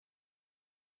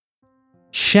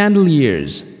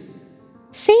Chandeliers.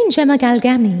 Saint Gemma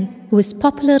Galgani, who is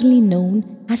popularly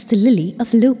known as the Lily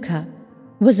of Lucca,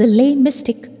 was a lay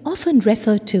mystic often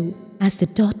referred to as the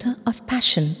Daughter of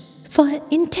Passion for her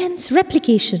intense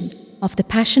replication of the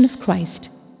Passion of Christ.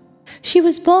 She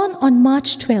was born on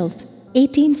March 12,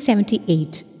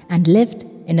 1878, and lived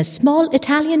in a small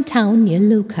Italian town near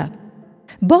Lucca.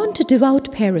 Born to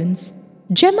devout parents,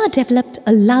 Gemma developed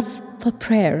a love for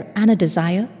prayer and a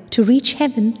desire to reach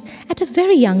heaven at a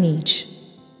very young age.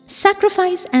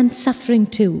 Sacrifice and suffering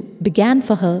too began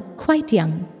for her quite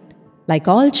young. Like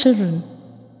all children,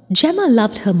 Gemma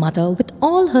loved her mother with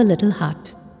all her little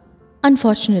heart.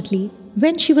 Unfortunately,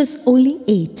 when she was only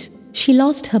 8, she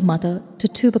lost her mother to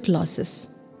tuberculosis.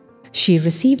 She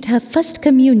received her first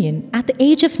communion at the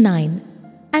age of 9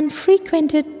 and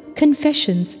frequented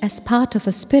confessions as part of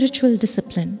a spiritual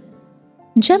discipline.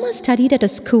 Gemma studied at a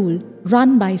school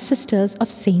run by Sisters of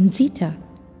Saint Zita,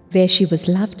 where she was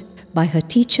loved by her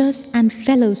teachers and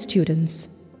fellow students.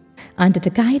 Under the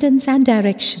guidance and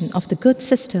direction of the good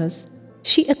sisters,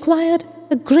 she acquired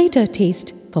a greater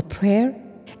taste for prayer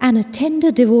and a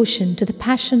tender devotion to the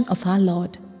Passion of our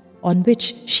Lord, on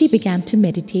which she began to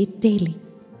meditate daily.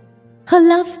 Her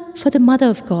love for the Mother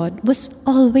of God was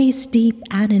always deep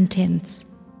and intense,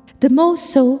 the more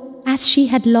so as she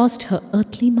had lost her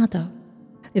earthly mother.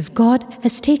 "If God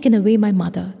has taken away my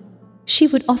mother," she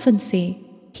would often say,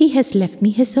 "He has left me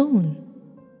his own."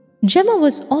 Gemma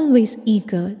was always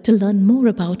eager to learn more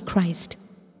about Christ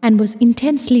and was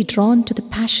intensely drawn to the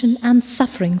passion and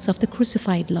sufferings of the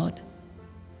crucified Lord.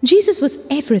 Jesus was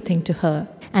everything to her,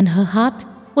 and her heart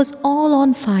was all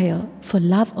on fire for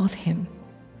love of him.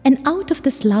 And out of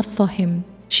this love for him,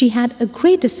 she had a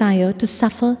great desire to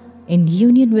suffer in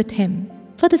union with him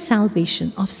for the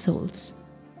salvation of souls.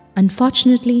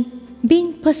 Unfortunately,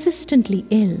 being persistently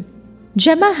ill,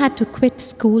 Gemma had to quit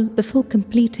school before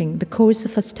completing the course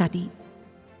of her study.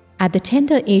 At the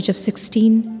tender age of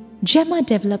 16, Gemma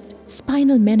developed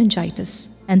spinal meningitis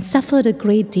and suffered a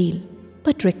great deal,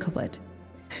 but recovered.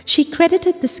 She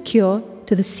credited this cure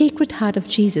to the Sacred Heart of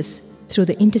Jesus through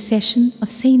the intercession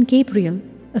of Saint Gabriel,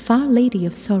 of Our Lady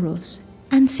of Sorrows,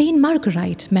 and Saint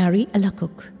Marguerite Mary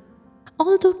Alacoque.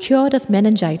 Although cured of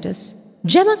meningitis,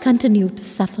 Gemma continued to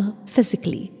suffer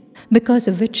physically, because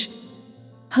of which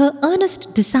her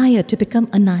earnest desire to become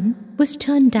a nun was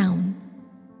turned down.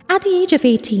 At the age of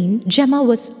 18, Gemma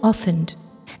was orphaned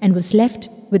and was left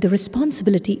with the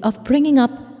responsibility of bringing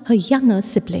up her younger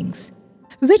siblings,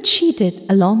 which she did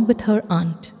along with her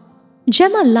aunt.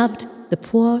 Gemma loved the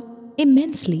poor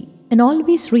immensely and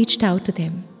always reached out to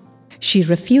them. She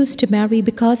refused to marry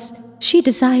because she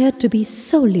desired to be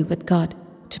solely with God,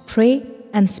 to pray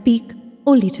and speak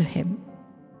only to him.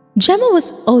 Gemma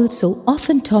was also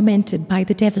often tormented by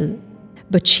the devil,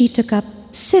 but she took up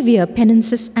severe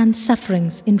penances and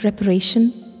sufferings in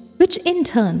reparation, which in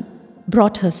turn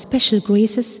brought her special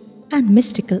graces and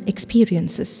mystical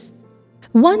experiences.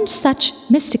 One such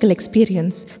mystical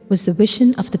experience was the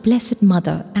vision of the Blessed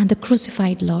Mother and the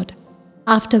crucified Lord,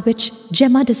 after which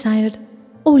Gemma desired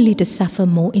only to suffer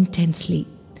more intensely.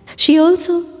 She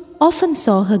also often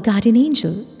saw her guardian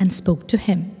angel and spoke to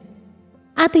him.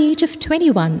 At the age of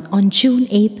 21, on June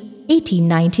 8,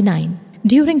 1899,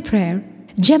 during prayer,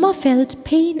 Gemma felt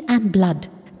pain and blood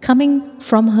coming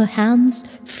from her hands,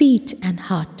 feet, and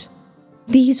heart.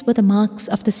 These were the marks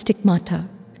of the stigmata.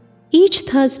 Each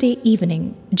Thursday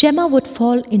evening, Gemma would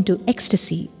fall into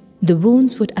ecstasy, the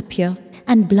wounds would appear,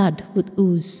 and blood would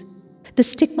ooze. The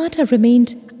stigmata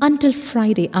remained until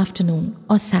Friday afternoon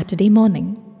or Saturday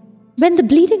morning. When the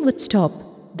bleeding would stop,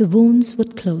 the wounds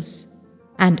would close,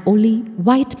 and only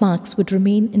white marks would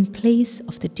remain in place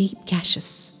of the deep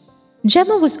gashes.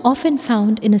 Gemma was often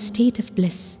found in a state of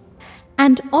bliss,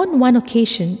 and on one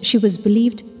occasion she was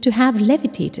believed to have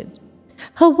levitated.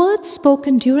 Her words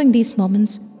spoken during these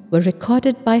moments were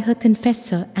recorded by her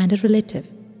confessor and a relative.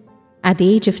 At the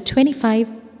age of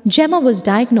 25, Gemma was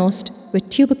diagnosed with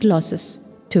tuberculosis,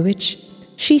 to which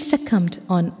she succumbed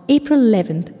on April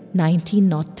 11,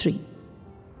 1903.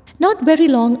 Not very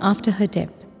long after her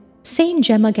death, Saint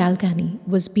Gemma Galgani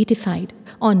was beatified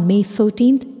on May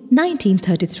 14,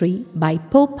 1933 by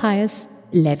Pope Pius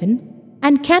XI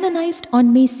and canonized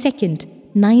on May 2,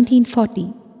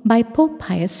 1940 by Pope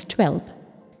Pius XII.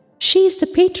 She is the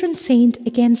patron saint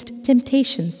against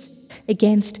temptations,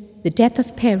 against the death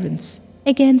of parents,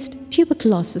 against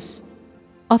tuberculosis,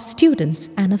 of students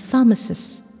and of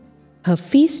pharmacists. Her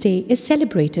feast day is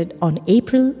celebrated on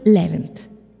April 11th.